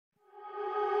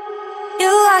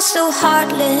are so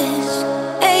heartless,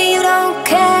 and you don't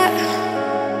care.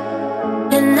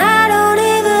 And I don't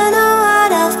even know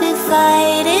what I've been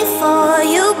fighting for.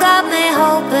 You got me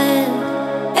hoping,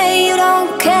 and you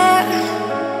don't care.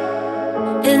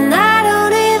 And I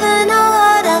don't even know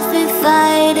what I've been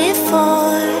fighting for.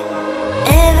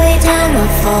 Every time I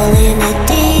fall in the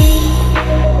deep,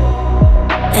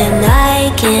 and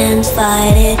I can't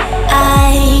fight it,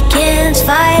 I can't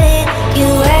fight it.